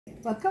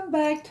Welcome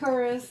back,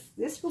 Taurus.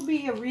 This will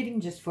be a reading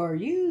just for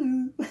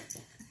you.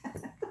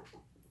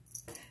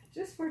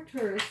 Just for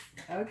Taurus.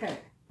 Okay.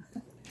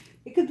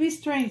 It could be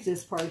strange,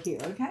 this part here,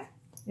 okay?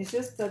 It's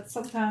just that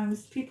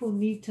sometimes people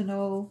need to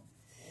know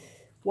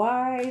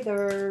why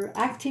they're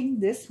acting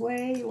this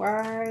way,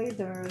 why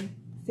they're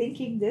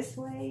thinking this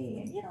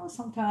way. And, you know,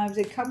 sometimes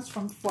it comes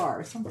from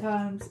far.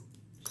 Sometimes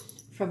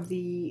from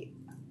the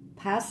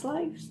past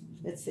lives.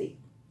 Let's see.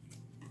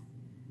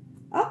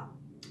 Oh,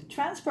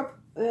 transportation.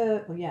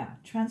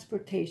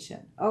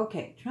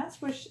 Okay,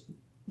 transportation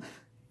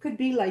could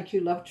be like you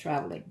love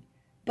traveling,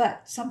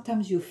 but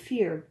sometimes you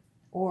fear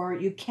or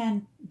you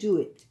can't do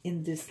it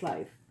in this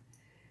life.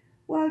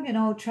 Well, you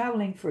know,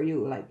 traveling for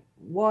you, like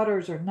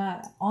waters or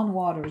not, on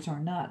waters or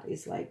not,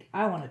 is like,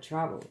 I want to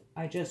travel.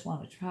 I just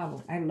want to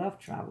travel. I love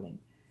traveling.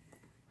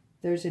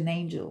 There's an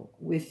angel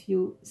with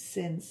you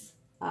since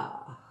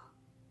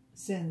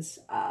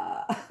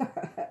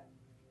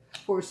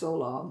for so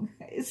long.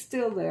 It's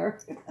still there.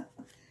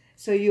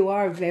 So you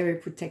are very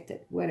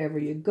protected. Wherever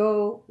you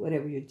go,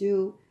 whatever you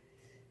do,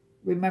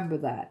 remember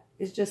that.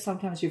 It's just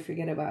sometimes you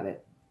forget about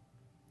it.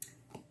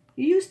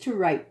 You used to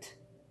write.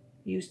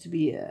 You used to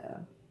be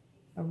a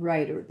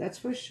writer, that's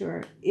for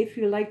sure. If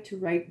you like to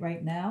write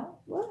right now,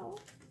 well,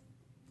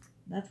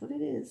 that's what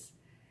it is.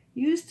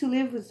 You used to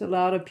live with a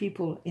lot of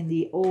people in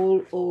the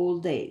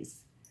old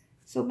days.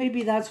 So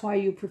maybe that's why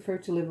you prefer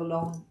to live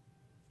alone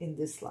in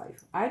this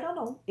life. I don't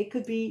know. It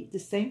could be the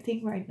same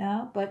thing right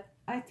now, but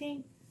I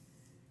think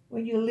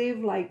when you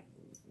live like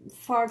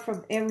far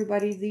from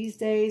everybody these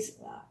days,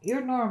 you're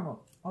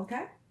normal,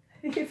 okay?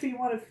 If you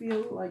want to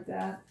feel like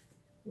that,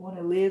 you want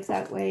to live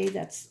that way,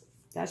 that's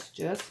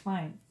just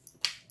fine.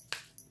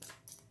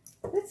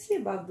 Let's see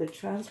about the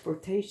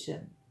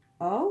transportation.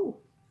 Oh,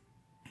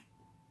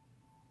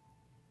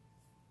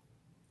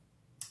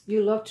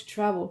 you love to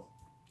travel.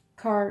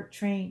 Car,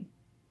 train,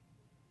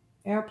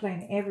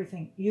 airplane,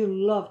 everything. You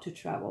love to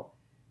travel.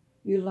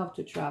 You love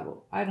to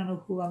travel. I don't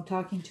know who I'm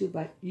talking to,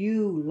 but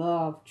you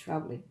love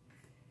traveling.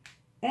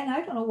 And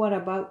I don't know what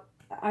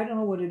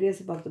it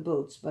is about the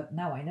boats, but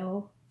now I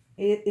know.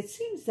 It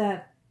seems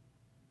that,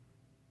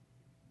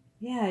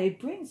 yeah, it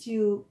brings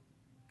you,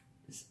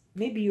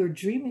 maybe you're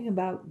dreaming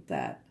about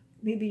that.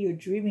 Maybe you're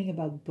dreaming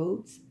about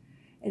boats.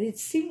 And it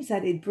seems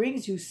that it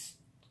brings you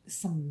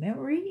some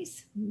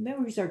memories.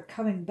 Memories are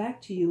coming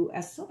back to you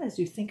as soon as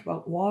you think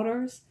about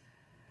waters.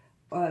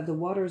 The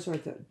waters or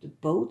the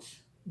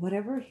boats,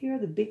 whatever here,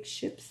 the big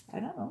ships. I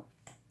don't know.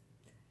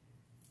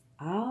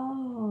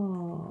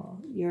 Oh,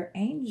 your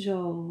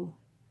angel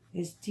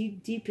is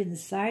deep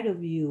inside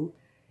of you.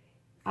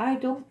 I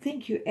don't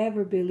think you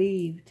ever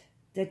believed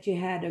that you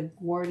had a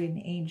guardian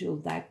angel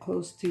that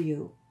close to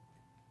you.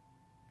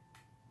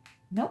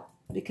 Nope,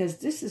 because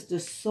this is the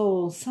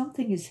soul.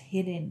 Something is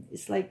hidden.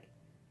 It's like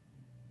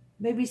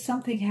maybe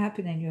something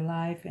happened in your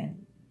life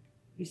and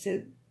you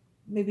said,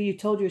 maybe you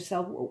told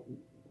yourself, well,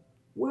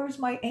 where's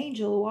my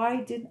angel?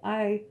 Why didn't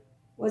I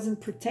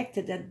wasn't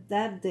protected at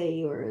that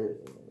day? Or,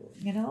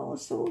 you know,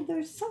 so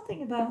there's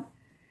something about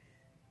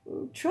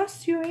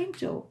trust your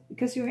angel,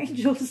 because your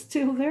angel is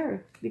still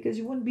there, because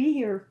you wouldn't be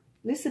here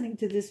listening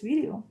to this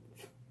video.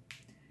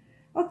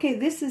 Okay,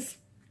 this is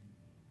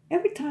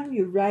every time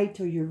you write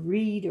or you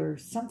read or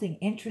something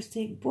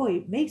interesting, boy,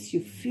 it makes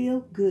you feel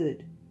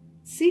good.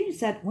 Seems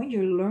that when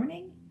you're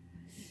learning,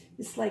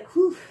 it's like,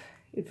 whew,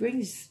 it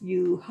brings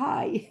you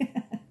high.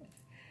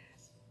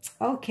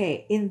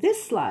 Okay, in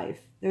this life,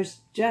 there's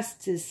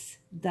justice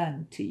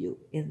done to you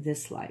in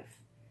this life.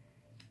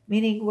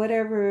 Meaning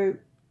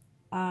whatever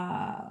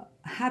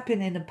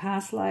happened in the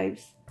past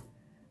lives,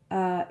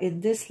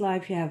 in this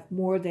life you have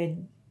more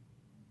than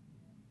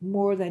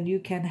you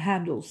can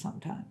handle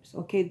sometimes.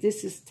 Okay,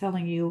 this is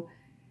telling you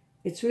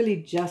it's really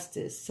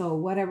justice. So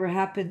whatever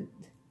happened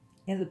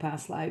in the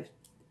past life,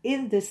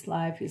 in this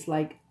life is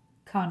like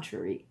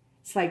contrary.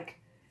 It's like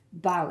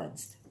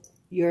balanced.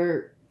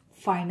 Your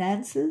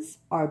finances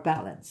are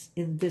balanced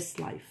in this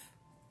life.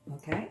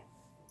 Okay?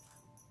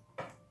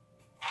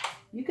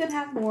 You can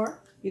have more,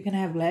 you can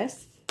have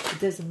less. It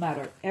doesn't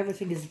matter.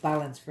 Everything is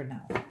balanced for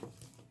now.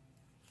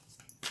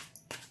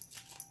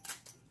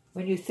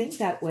 When you think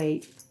that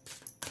way,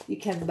 you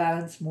can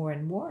balance more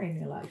and more in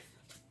your life.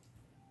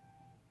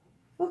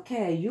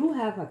 Okay, you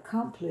have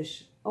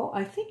accomplished. Oh,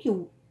 I think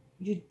you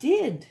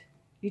did.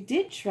 You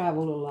did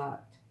travel a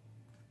lot.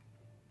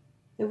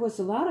 There was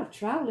a lot of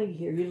traveling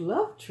here. You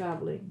love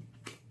traveling.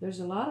 There's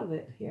a lot of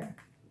it here.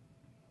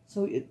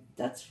 So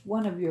that's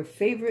one of your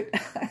favorite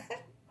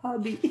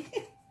hobby.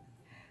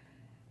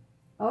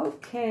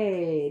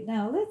 Okay,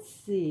 now let's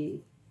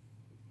see.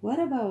 What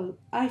about,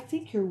 I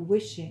think you're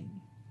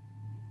wishing,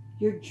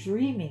 you're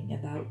dreaming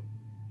about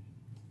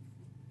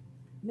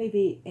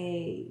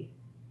maybe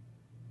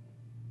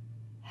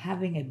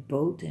having a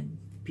boat and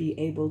be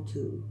able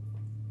to,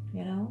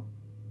 you know,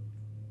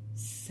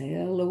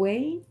 sail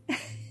away.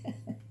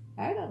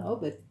 I don't know,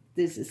 but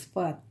this is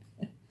fun.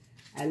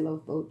 I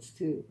love boats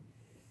too.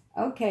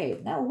 Okay,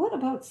 now what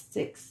about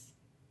sticks?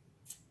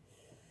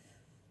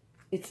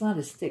 It's not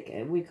a stick.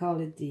 We call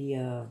it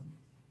the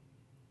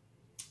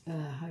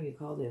how you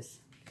call this?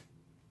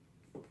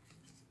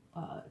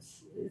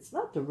 It's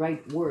not the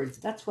right words.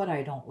 That's what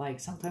I don't like.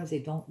 Sometimes they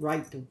don't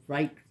write the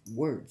right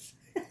words.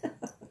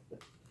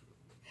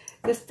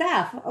 The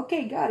staff.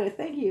 Okay, got it.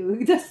 Thank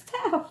you. The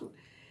staff.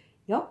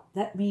 Yep,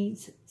 that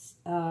means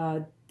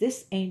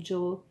this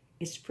angel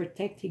is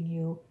protecting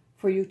you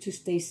for you to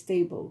stay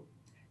stable,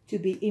 to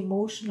be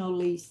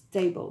emotionally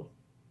stable,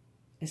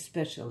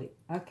 especially.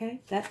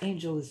 Okay, that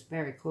angel is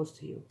very close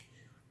to you.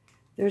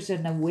 There's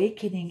an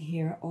awakening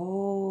here.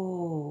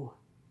 Oh,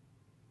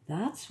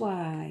 that's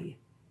why.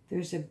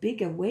 There's a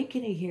big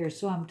awakening here.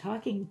 So I'm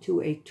talking to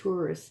a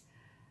Taurus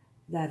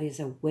that is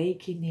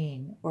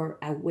awakening or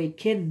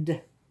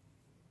awakened.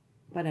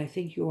 But I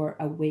think you are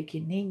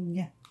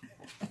awakening.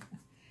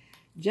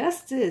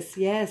 Justice,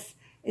 yes.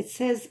 It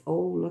says,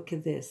 oh, look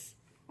at this.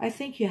 I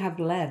think you have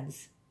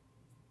lands.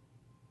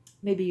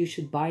 Maybe you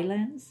should buy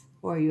lands.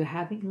 Or are you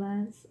having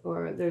lands?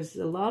 Or there's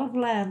a lot of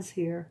lands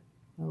here.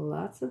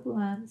 Lots of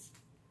lands.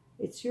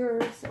 It's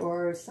yours.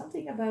 Or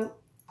something about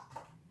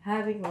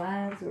having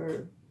lands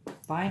or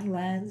buying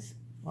lands,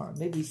 or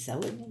maybe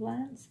selling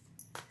lands.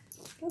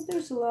 But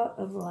there's a lot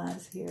of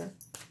lands here.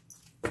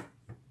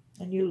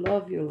 And you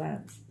love your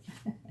lands.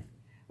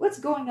 What's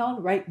going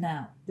on right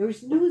now?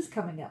 There's news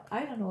coming up.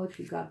 I don't know if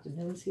you got the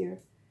news here.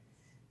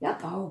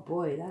 Yep. Oh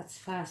boy, that's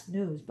fast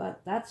news.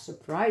 But that's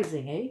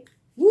surprising, eh?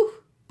 Woo!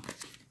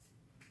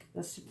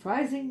 That's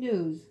surprising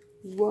news.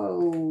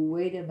 Whoa,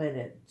 wait a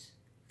minute.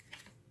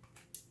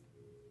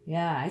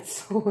 Yeah,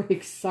 it's so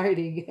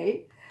exciting,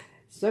 eh?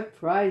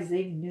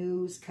 Surprising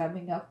news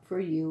coming up for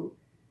you.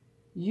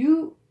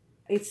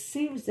 It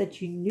seems that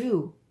you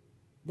knew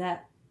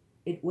that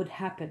it would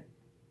happen.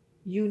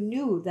 You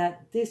knew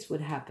that this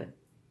would happen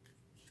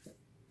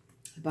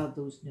about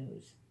those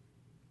news.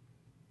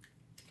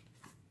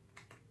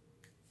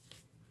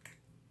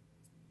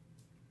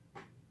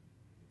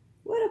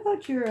 What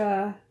about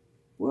your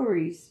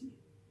worries?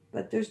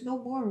 But there's no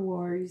more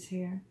worries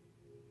here.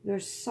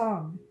 There's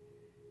song.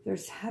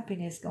 There's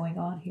happiness going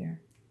on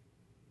here.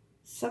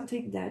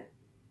 Something that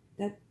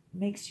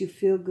makes you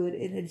feel good,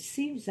 and it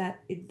seems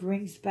that it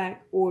brings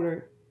back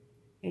order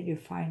in your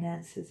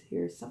finances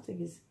here.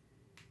 Something is,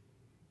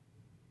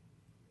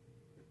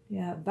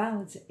 yeah,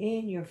 balance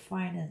in your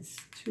finance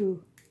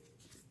too.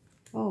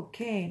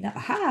 Okay,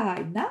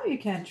 now you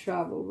can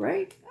travel,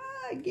 right?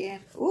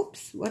 Again,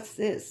 oops, what's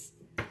this?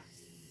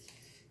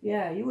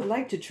 Yeah, you would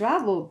like to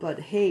travel, but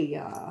hey,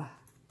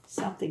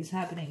 something's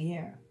happening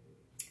here.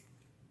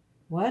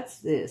 What's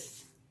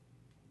this?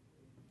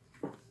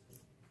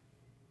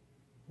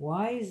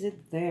 Why is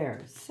it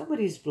there?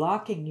 Somebody's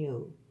blocking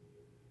you,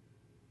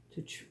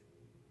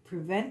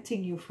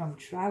 preventing you from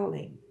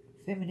traveling.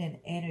 Feminine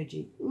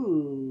energy.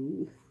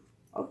 Ooh.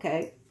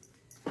 Okay.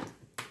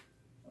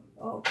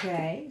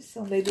 Okay.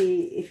 So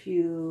maybe if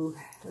you,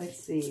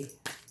 let's see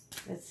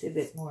a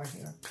bit more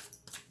here.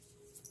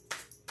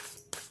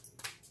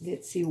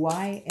 Let's see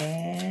why,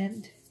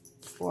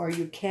 or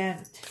you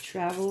can't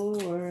travel,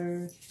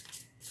 or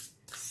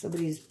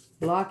somebody's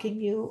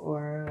blocking you,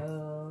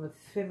 or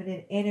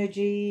feminine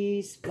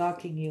energies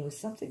blocking you.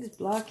 Something's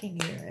blocking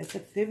you. It's a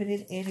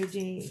feminine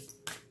energy.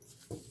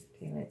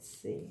 Okay, let's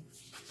see.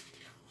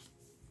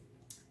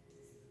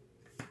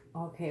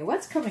 Okay,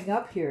 what's coming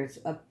up here? It's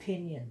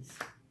opinions.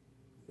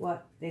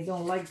 What they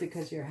don't like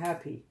because you're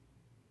happy.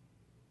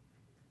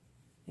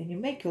 And you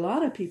make a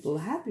lot of people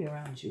happy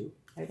around you.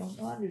 I don't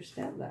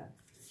understand that.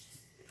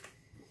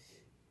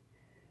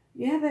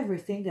 You have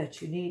everything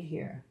that you need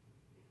here.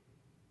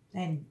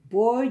 And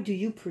boy, do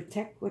you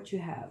protect what you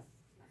have.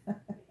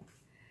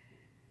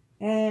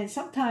 And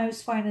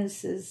sometimes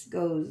finances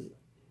goes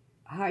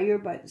higher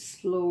but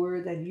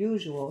slower than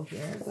usual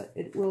here. But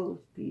it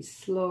will be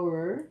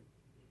slower.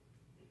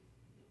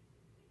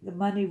 The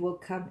money will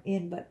come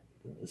in but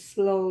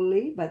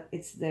slowly, but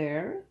it's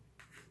there.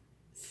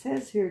 It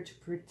says here to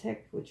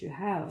protect what you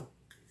have.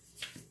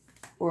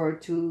 Or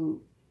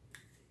to,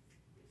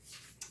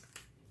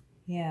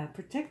 yeah,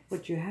 protect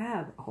what you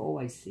have. Oh,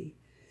 I see.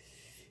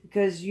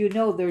 Because you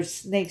know there's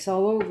snakes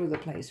all over the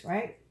place,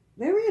 right?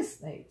 There is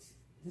snakes.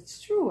 It's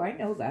true. I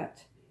know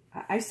that.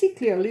 I see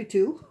clearly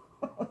too.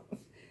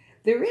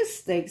 There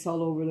is snakes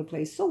all over the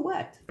place. So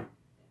what?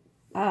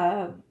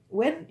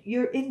 When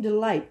you're in the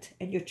light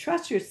and you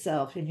trust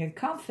yourself and you're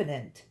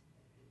confident,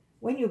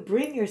 when you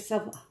bring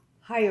yourself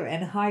higher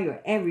and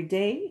higher every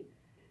day,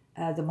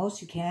 the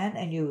most you can,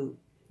 and you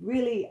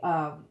really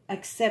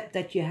accept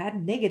that you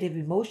had negative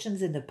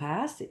emotions in the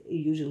past,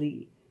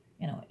 usually,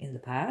 in the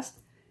past,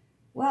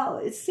 well,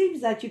 it seems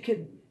that you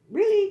can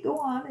really go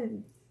on,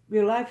 and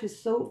your life is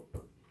so,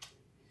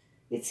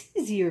 it's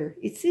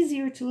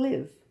easier to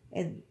live.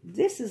 And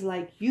this is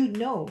like,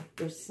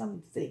 there's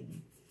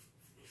something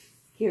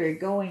here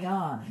going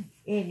on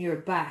in your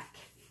back.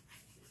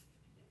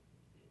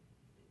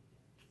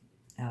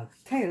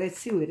 Okay, let's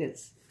see what it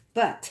is.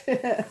 But,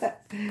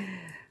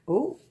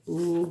 oh,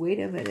 wait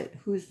a minute.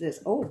 Who's this?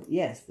 Oh,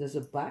 yes, there's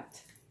a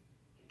but.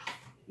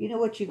 You know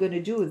what you're going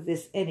to do with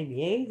this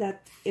enemy, eh?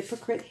 That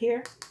hypocrite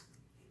here.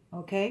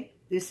 Okay,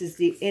 this is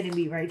the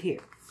enemy right here.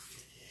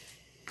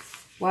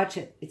 Watch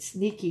it. It's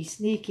sneaky,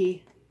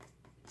 sneaky.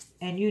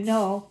 And you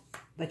know,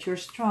 but you're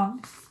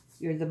strong.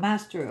 You're the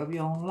master of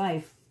your own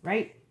life,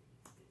 right?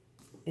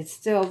 It's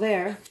still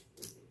there,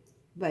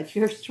 but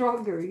you're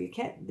stronger. They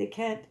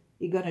can't.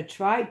 You're going to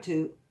try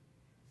to.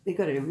 They're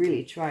going to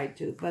really try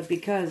to. But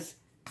because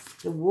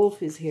the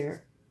wolf is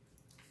here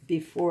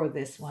before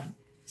this one,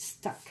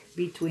 stuck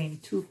between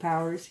two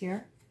powers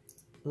here,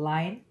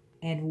 lion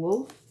and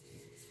wolf.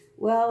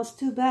 Well, it's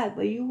too bad,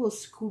 but you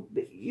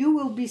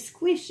will be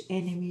squished,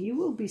 enemy. You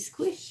will be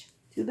squished.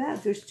 Too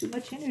bad. There's too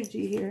much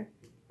energy here.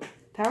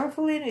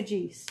 Powerful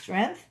energy,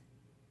 strength,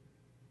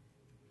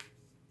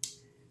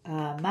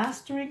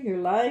 mastering your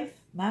life,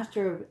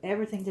 master of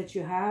everything that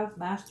you have,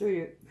 master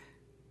your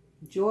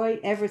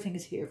joy. Everything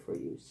is here for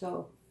you.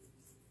 So,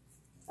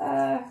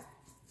 I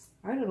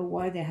don't know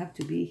why they have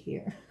to be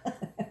here.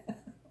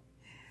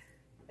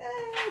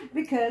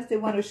 Because they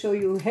want to show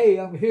you, hey,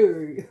 I'm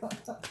here.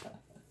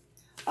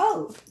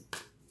 Oh,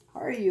 how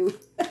are you?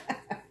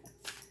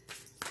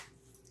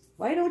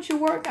 Why don't you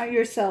work on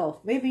yourself?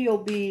 Maybe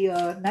you'll be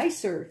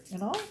nicer, you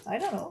know? I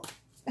don't know.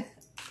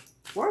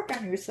 Work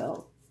on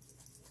yourself.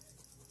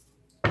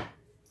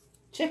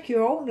 Check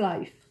your own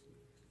life.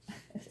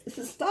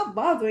 Stop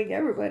bothering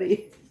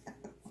everybody.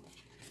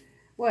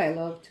 Well, I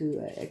love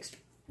to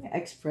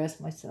express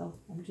myself.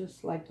 I'm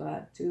just like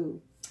that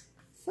too.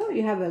 So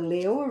you have a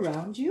Leo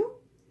around you.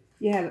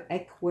 You have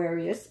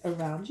Aquarius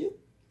around you.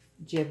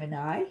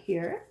 Gemini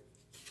here.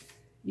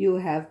 You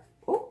have,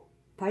 oh,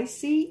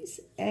 Pisces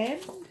and,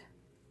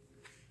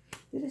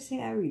 did I say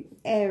Aries?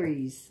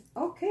 Aries.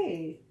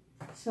 Okay.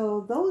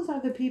 So those are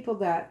the people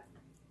that,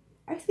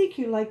 I think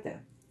you like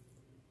them.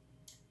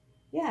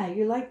 Yeah,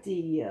 you like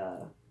the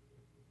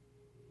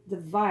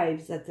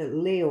vibes that the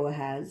Leo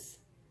has.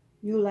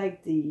 You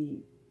like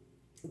the,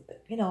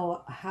 you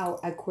know, how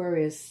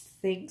Aquarius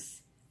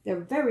thinks. They're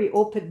very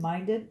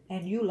open-minded,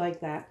 and you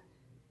like that.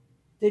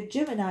 The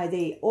Gemini,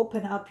 they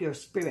open up your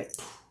spirit.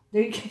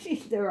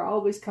 They're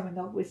always coming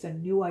up with a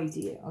new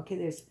idea.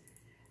 Okay,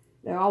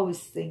 they're always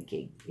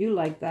thinking. You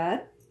like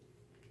that.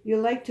 You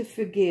like to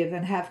forgive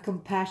and have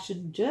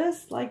compassion,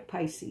 just like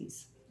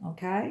Pisces.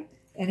 Okay,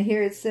 and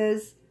here it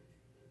says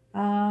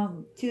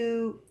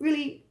to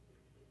really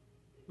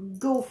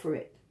go for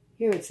it.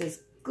 Here it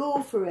says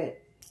go for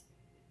it.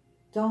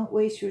 Don't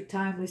waste your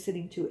time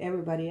listening to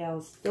everybody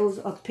else. Those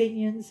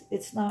opinions,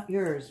 it's not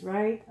yours,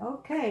 right?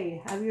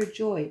 Okay, have your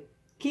joy.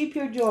 Keep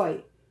your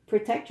joy.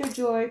 Protect your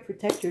joy.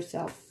 Protect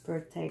yourself.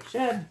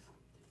 Protection.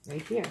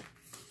 Right here.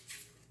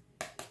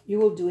 You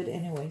will do it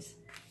anyways.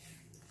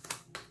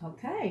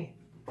 Okay.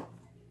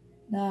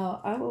 Now,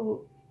 I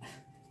will...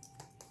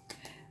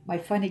 My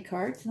funny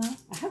cards now.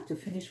 I have to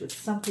finish with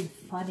something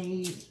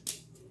funny.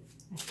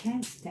 I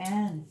can't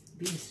stand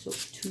being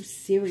too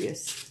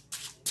serious.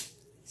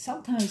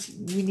 Sometimes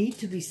we need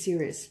to be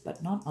serious,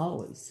 but not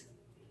always.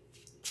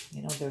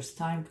 You know, there's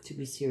time to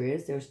be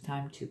serious. There's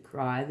time to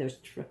cry. There's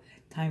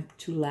time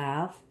to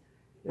laugh.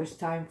 There's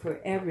time for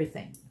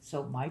everything.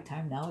 So my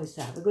time now is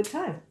to have a good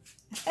time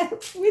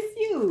with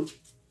you.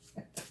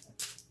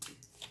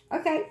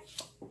 Okay.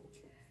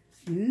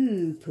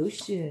 Ooh,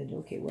 potion.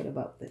 Okay, what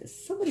about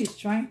this? Somebody's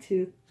trying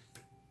to...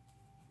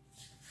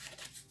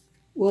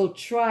 Will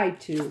try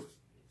to...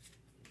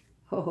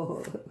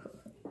 Oh.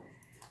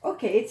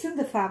 Okay, it's in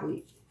the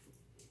family.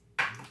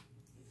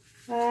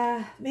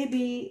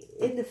 Maybe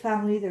in the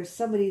family there's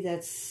somebody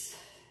that's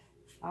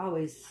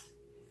always,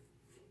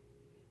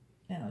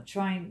 you know,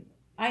 trying.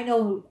 I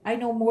know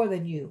more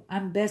than you.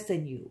 I'm best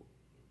than you.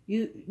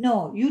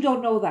 No, you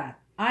don't know that.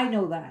 I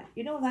know that.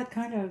 You know that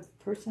kind of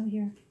person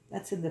here?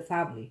 That's in the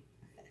family.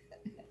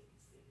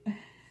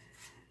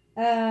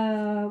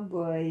 Oh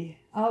boy,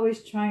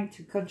 always trying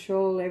to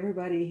control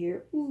everybody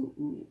here. Ooh,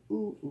 ooh,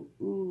 ooh,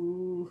 ooh,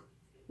 ooh.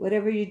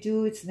 Whatever you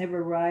do, it's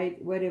never right.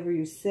 Whatever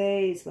you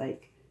say, it's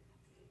like,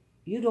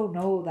 you don't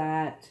know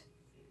that.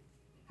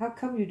 How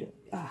come you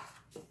don't?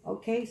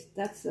 Okay,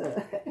 that's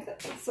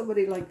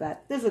somebody like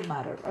that. Doesn't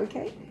matter,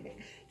 okay?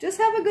 Just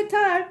have a good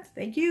time.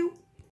 Thank you.